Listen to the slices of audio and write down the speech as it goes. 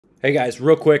Hey guys,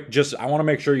 real quick, I want to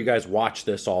make sure you guys watch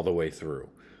this all the way through.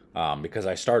 Because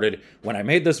when I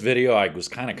made this video, I was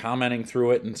kind of commenting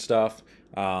through it and stuff,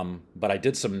 but I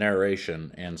did some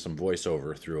narration and some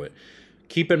voiceover through it.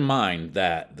 Keep in mind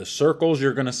that the circles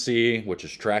you're going to see, which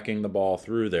is tracking the ball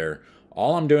through there,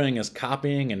 all I'm doing is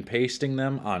copying and pasting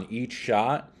them on each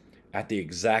shot at the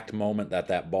exact moment that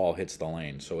that ball hits the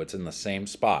lane. So it's in the same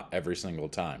spot every single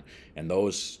time. And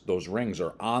those rings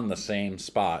are on the same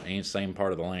spot, same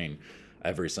part of the lane,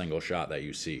 every single shot that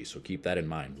you see. So keep that in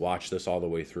mind. Watch this all the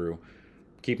way through.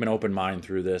 Keep an open mind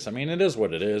through this. I mean, it is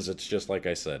what it is. It's just like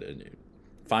I said,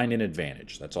 find an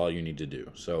advantage. That's all you need to do.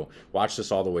 So watch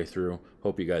this all the way through.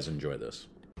 Hope you guys enjoy this.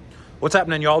 What's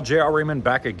happening, y'all? JR Raymond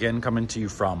back again, coming to you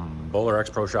from Bowler X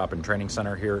Pro Shop and Training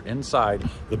Center here inside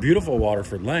the beautiful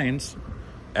Waterford Lanes,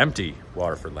 empty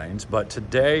Waterford Lanes. But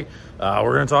today,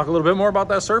 we're going to talk a little bit more about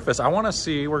that surface. We're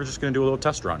just going to do a little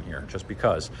test run here, just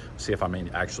because, see if I'm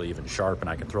actually even sharp and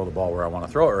I can throw the ball where I want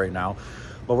to throw it right now.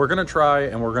 But we're going to try,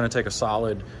 and we're going to take a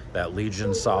solid, that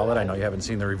Legion solid. I know you haven't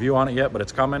seen the review on it yet, but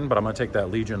it's coming. But I'm going to take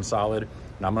that Legion solid,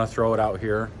 and I'm going to throw it out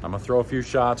here. I'm going to throw a few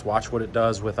shots, watch what it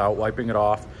does without wiping it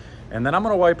off. And then I'm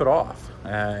going to wipe it off,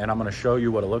 and I'm going to show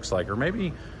you what it looks like. Or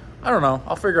maybe, I don't know,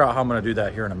 I'll figure out how I'm going to do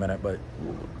that here in a minute. But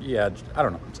yeah, I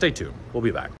don't know. Stay tuned. We'll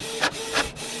be back.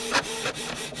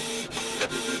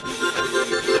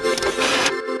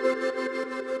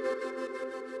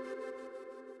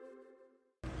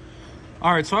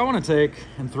 All right, so I want to take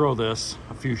and throw this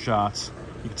a few shots.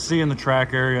 You can see in the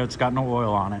track area, it's got no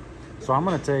oil on it. So I'm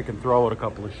going to take and throw it a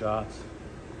couple of shots.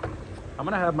 I'm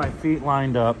going to have my feet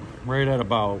lined up right at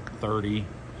about 30.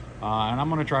 And I'm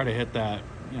going to try to hit that,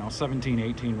 17,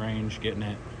 18 range, getting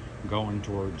it going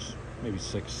towards maybe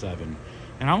 6, 7.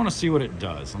 And I want to see what it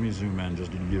does. Let me zoom in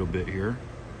just a little bit here,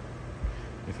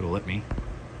 if it'll let me.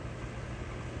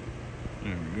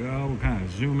 There we go. We'll kind of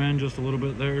zoom in just a little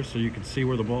bit there so you can see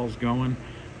where the ball's going.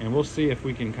 And we'll see if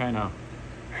we can kind of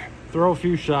throw a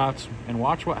few shots and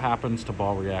watch what happens to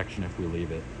ball reaction if we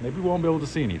leave it. Maybe we won't be able to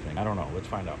see anything. I don't know. Let's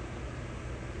find out.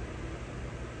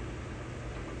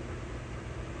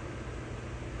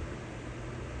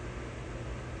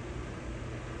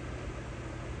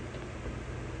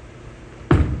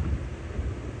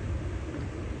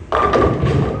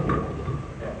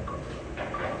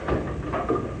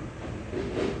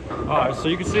 So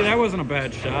you can see that wasn't a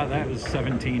bad shot. That was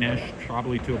 17-ish,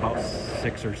 probably to about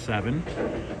 6 or 7.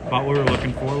 About what we were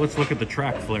looking for. Let's look at the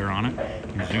track flare on it.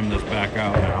 You zoom this back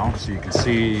out now so you can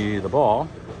see the ball.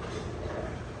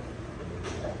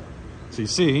 So you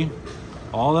see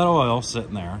all that oil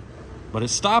sitting there, but it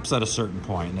stops at a certain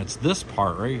point, and it's this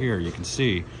part right here. You can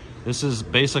see this is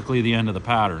basically the end of the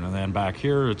pattern, and then back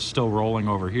here it's still rolling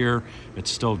over here.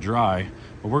 It's still dry,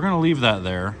 but we're going to leave that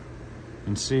there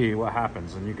and see what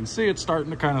happens. And you can see it's starting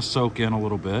to kind of soak in a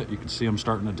little bit. You can see them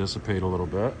starting to dissipate a little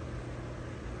bit.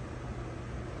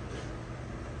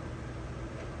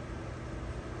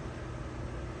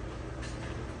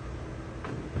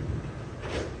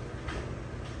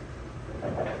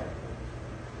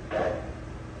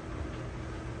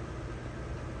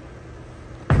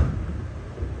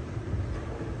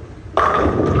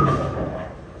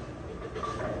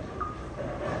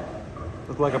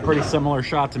 Like a pretty similar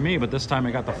shot to me, but this time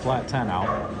I got the flat 10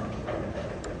 out.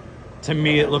 To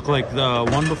me, it looked like the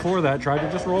one before that tried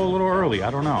to just roll a little early.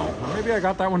 I don't know. Or maybe I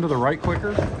got that one to the right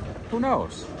quicker. Who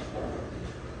knows?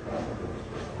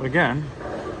 But again,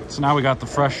 so now we got the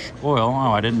fresh oil.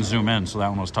 Oh, I didn't zoom in, so that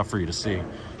one was tough for you to see.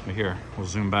 But here, we'll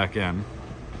zoom back in.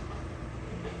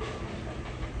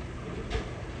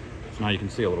 So now you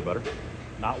can see a little better.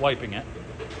 Not wiping it.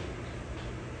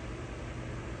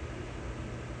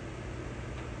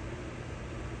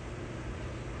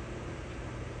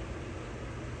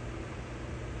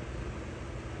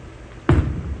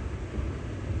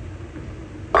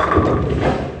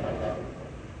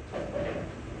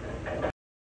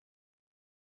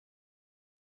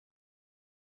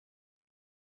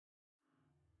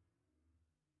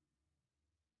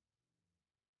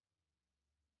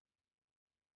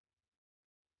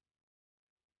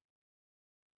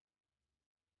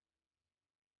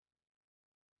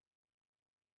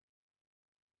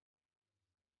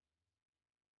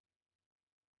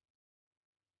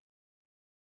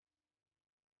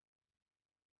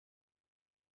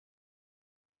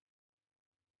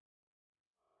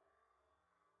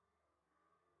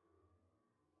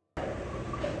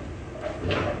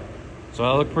 So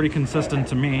that looked pretty consistent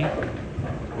to me.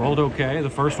 Rolled okay. The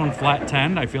first one flat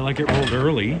 10. I feel like it rolled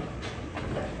early.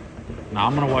 Now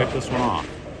I'm gonna wipe this one off.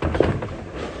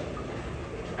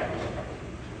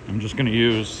 I'm just gonna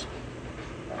use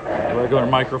regular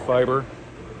microfiber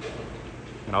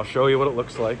and I'll show you what it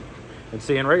looks like. And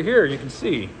see, and right here you can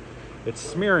see it's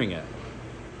smearing it.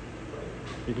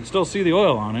 You can still see the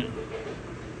oil on it.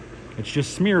 It's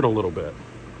just smeared a little bit,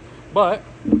 but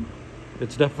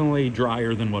it's definitely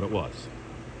drier than what it was.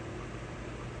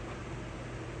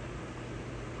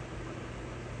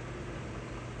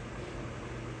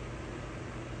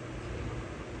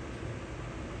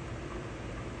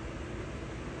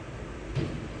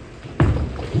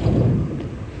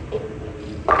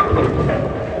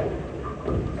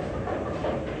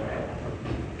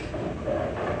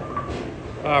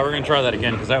 We're gonna try that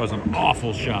again because that was an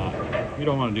awful shot. You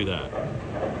don't want to do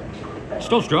that.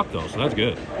 Still struck though, so that's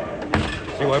good.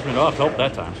 See, wiping it off helped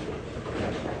that time.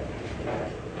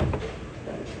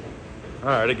 All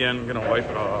right, again, I'm gonna wipe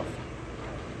it off.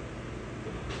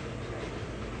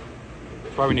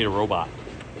 That's why we need a robot.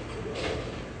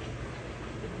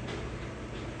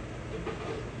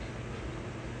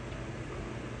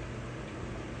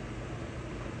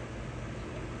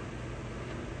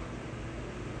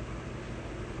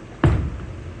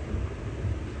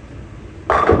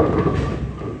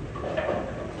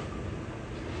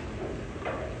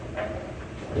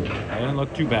 That didn't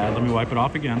look too bad. Let me wipe it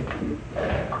off again.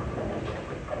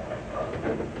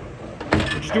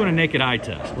 We're just doing a naked eye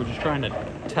test. We're just trying to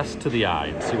test to the eye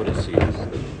and see what it sees.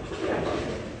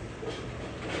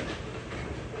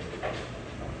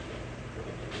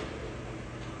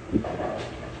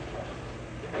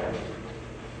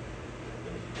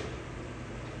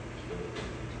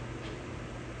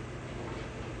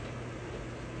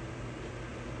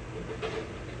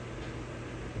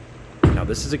 Now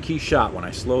this is a key shot. When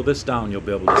I slow this down, you'll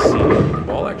be able to see the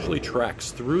ball actually tracks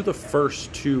through the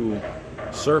first two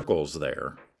circles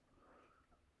there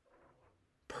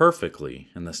perfectly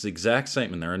in this exact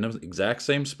same, and they're in the exact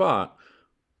same spot,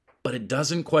 but it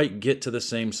doesn't quite get to the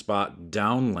same spot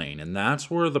down lane, and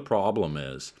that's where the problem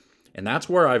is. And that's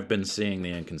where I've been seeing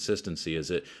the inconsistency, is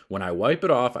that when I wipe it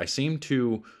off, I seem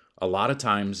to a lot of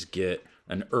times get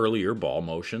an earlier ball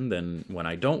motion than when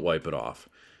I don't wipe it off.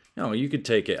 You know, you could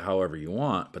take it however you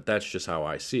want, but that's just how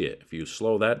I see it. If you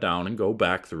slow that down and go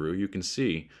back through, you can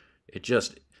see it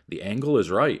just, the angle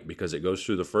is right because it goes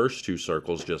through the first two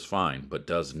circles just fine, but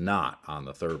does not on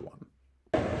the third one.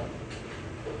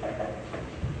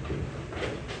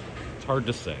 It's hard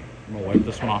to say. I'm gonna wipe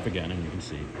this one off again and you can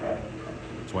see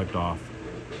it's wiped off.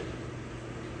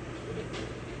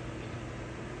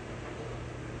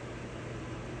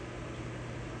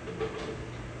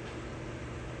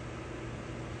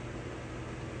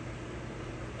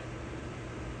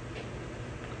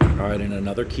 All right, and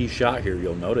another key shot here,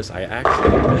 you'll notice I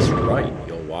actually miss right.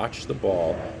 You'll watch the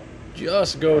ball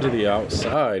just go to the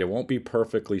outside. It won't be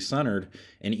perfectly centered.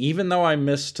 And even though I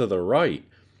missed to the right,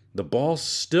 the ball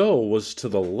still was to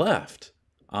the left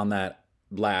on that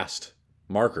last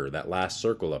marker, that last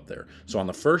circle up there. So on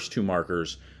the first two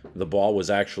markers, the ball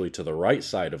was actually to the right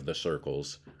side of the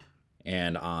circles.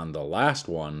 And on the last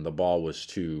one, the ball was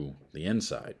to the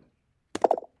inside.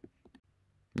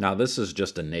 Now this is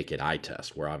just a naked eye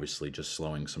test. We're obviously just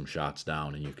slowing some shots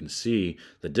down and you can see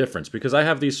the difference because I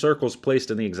have these circles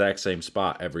placed in the exact same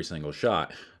spot every single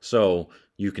shot. So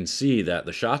you can see that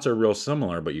the shots are real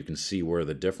similar, but you can see where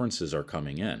the differences are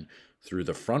coming in. Through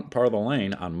the front part of the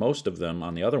lane, on most of them,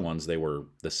 on the other ones, they were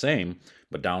the same,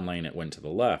 but down lane it went to the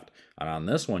left. And on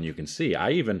this one, you can see,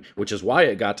 which is why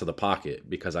it got to the pocket,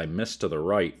 because I missed to the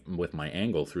right with my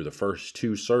angle through the first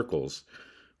two circles,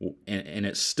 and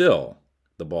it's still,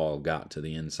 the ball got to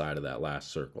the inside of that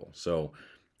last circle. So,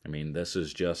 I mean, this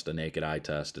is just a naked eye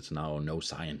test. It's now no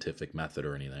scientific method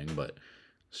or anything, but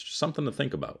it's just something to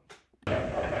think about.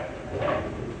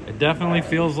 It definitely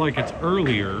feels like it's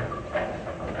earlier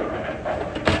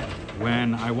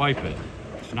when I wipe it.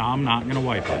 So now I'm not going to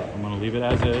wipe it. I'm going to leave it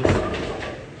as is.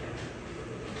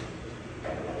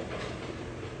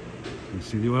 You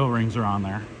see the oil rings are on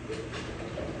there.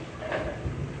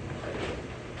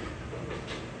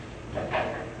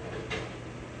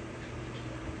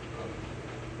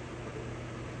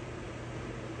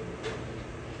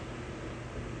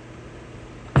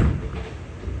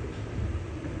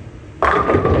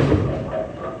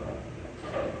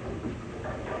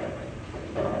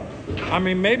 I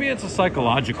mean, maybe it's a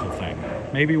psychological thing.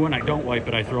 Maybe when I don't wipe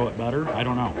it, I throw it better. I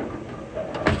don't know.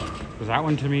 Because that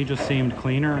one to me just seemed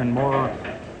cleaner and more,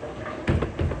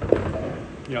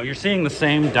 you know, you're seeing the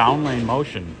same down lane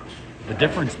motion. The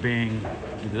difference being,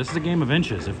 this is a game of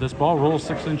inches. If this ball rolls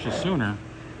 6 inches sooner,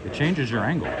 it changes your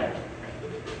angle.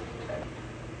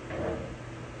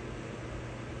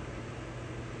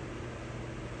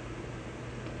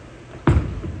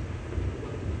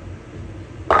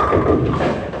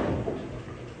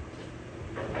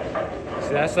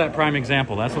 that's that prime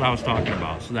example. That's what I was talking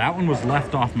about. So that one was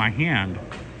left off my hand.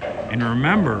 And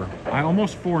remember, I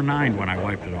almost 4-9'd when I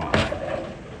wiped it off.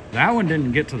 That one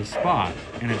didn't get to the spot,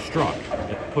 and it struck.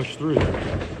 It pushed through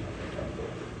there.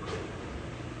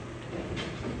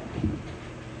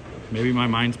 Maybe my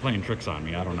mind's playing tricks on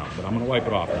me, I don't know. But I'm gonna wipe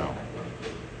it off now.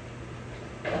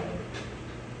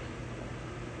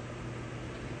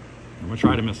 I'm gonna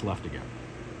try to miss left again.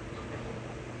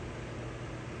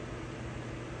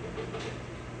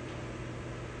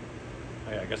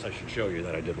 Hey, I guess I should show you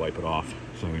that I did wipe it off,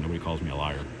 so nobody calls me a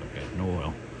liar. Okay, no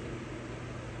oil.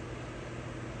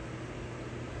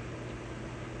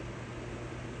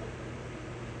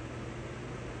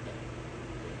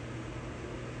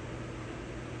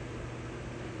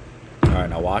 All right,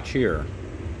 now watch here.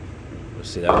 You'll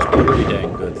see that was pretty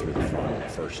dang good through the front, the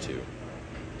first two.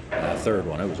 And that third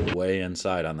one, it was way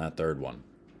inside on that third one.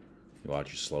 You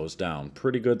watch, it slows down.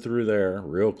 Pretty good through there,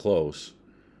 real close.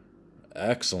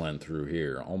 Excellent through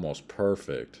here, almost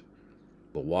perfect.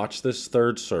 But watch this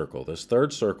third circle. This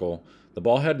third circle, the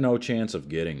ball had no chance of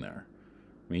getting there.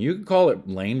 I mean, you could call it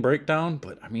lane breakdown,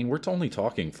 but I mean, we're only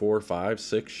talking 4, 5,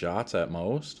 6 shots at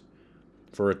most.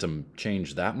 For it to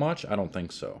change that much, I don't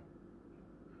think so.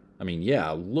 I mean,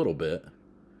 yeah, a little bit.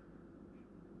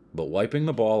 But wiping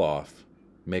the ball off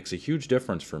makes a huge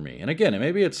difference for me. And again,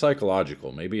 maybe it's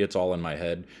psychological. Maybe it's all in my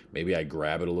head. Maybe I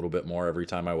grab it a little bit more every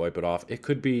time I wipe it off. It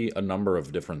could be a number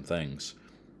of different things.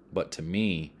 But to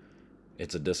me,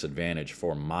 it's a disadvantage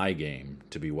for my game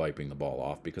to be wiping the ball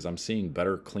off because I'm seeing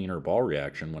better, cleaner ball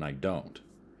reaction when I don't.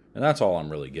 And that's all I'm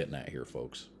really getting at here,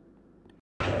 folks.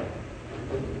 I'm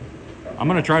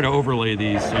going to try to overlay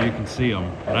these so you can see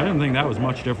them. But I didn't think that was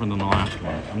much different than the last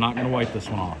one. I'm not going to wipe this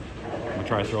one off. I'm going to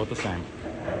try to throw it the same.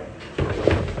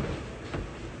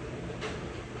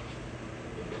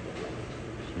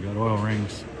 We got oil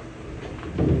rings.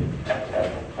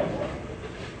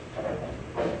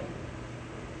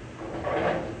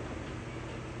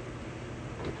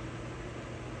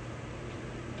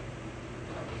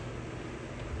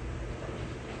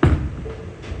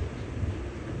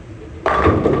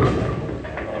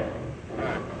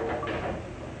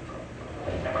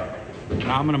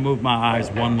 Now I'm going to move my eyes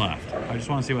one left. I just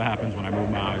want to see what happens when I move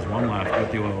my eyes one left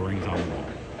with the oil rings on the wall.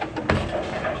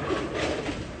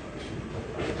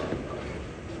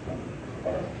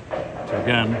 So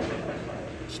again,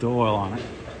 still oil on it.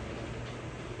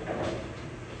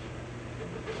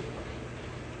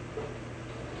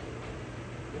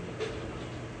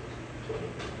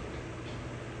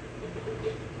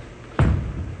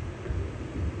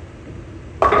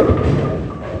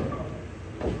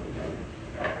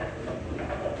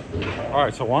 All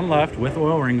right, so one left with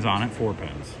oil rings on it, 4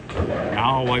 pins.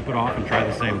 Now I'll wipe it off and try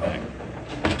the same thing.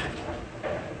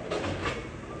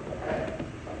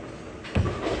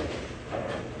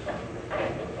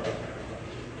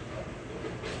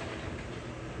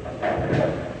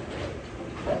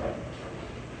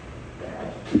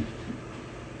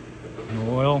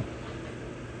 No oil.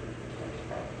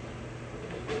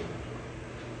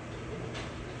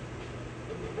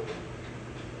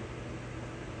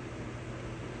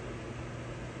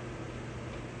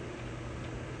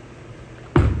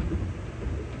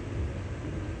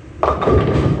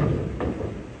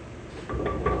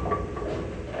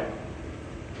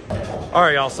 All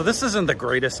right, y'all, so this isn't the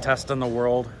greatest test in the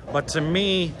world, but to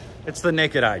me, it's the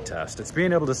naked eye test. It's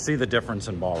being able to see the difference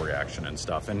in ball reaction and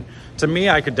stuff. And to me,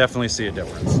 I could definitely see a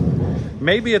difference.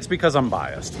 Maybe it's because I'm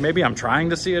biased. Maybe I'm trying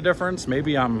to see a difference.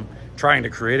 Maybe I'm trying to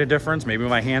create a difference. Maybe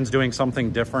my hand's doing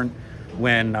something different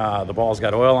when the ball's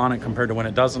got oil on it compared to when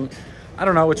it doesn't. I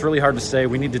don't know, it's really hard to say.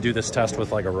 We need to do this test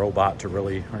with like a robot to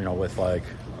really, with like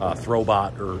a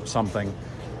Throwbot or something,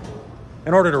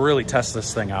 in order to really test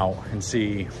this thing out and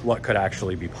see what could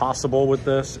actually be possible with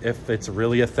this, if it's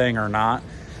really a thing or not.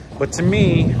 But to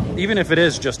me, even if it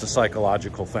is just a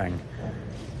psychological thing,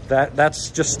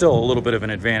 that's just still a little bit of an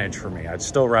advantage for me. I'd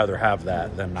still rather have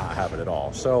that than not have it at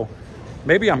all. So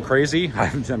maybe I'm crazy.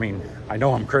 I mean, I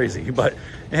know I'm crazy, but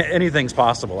anything's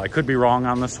possible. I could be wrong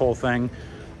on this whole thing.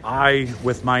 I,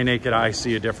 with my naked eye,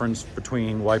 see a difference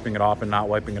between wiping it off and not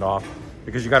wiping it off,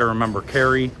 because you got to remember,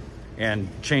 carry and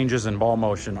changes in ball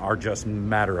motion are just a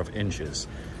matter of inches.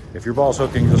 If your ball's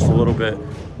hooking just a little bit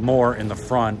more in the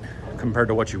front compared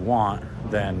to what you want,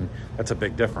 then that's a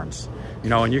big difference.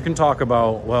 And you can talk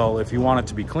about, well, if you want it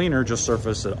to be cleaner, just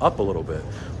surface it up a little bit.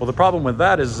 Well, the problem with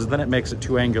that is then it makes it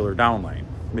too angular down lane,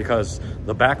 because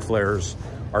the back flares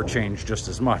are changed just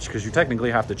as much, because you technically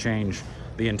have to change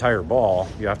the entire ball.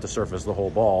 You have to surface the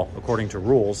whole ball according to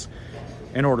rules.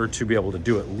 in order to be able to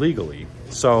do it legally.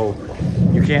 So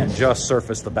you can't just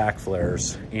surface the back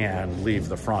flares and leave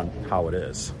the front how it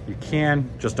is. You can,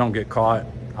 just don't get caught.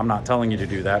 I'm not telling you to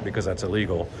do that because that's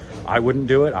illegal. I wouldn't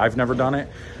do it. I've never done it.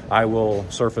 I will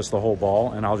surface the whole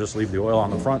ball and I'll just leave the oil on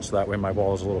the front so that way my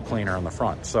ball is a little cleaner on the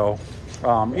front. So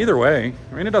either way,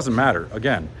 I mean, it doesn't matter.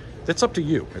 Again, it's up to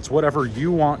you. It's whatever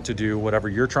you want to do, whatever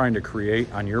you're trying to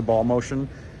create on your ball motion.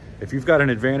 If you've got an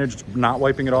advantage not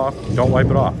wiping it off, don't wipe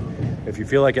it off. If you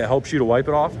feel like it helps you to wipe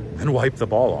it off, then wipe the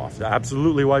ball off.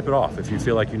 Absolutely wipe it off if you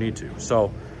feel like you need to.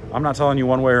 So I'm not telling you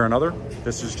one way or another.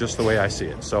 This is just the way I see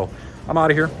it. So I'm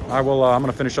out of here. I'm going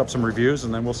to finish up some reviews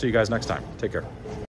and then we'll see you guys next time. Take care.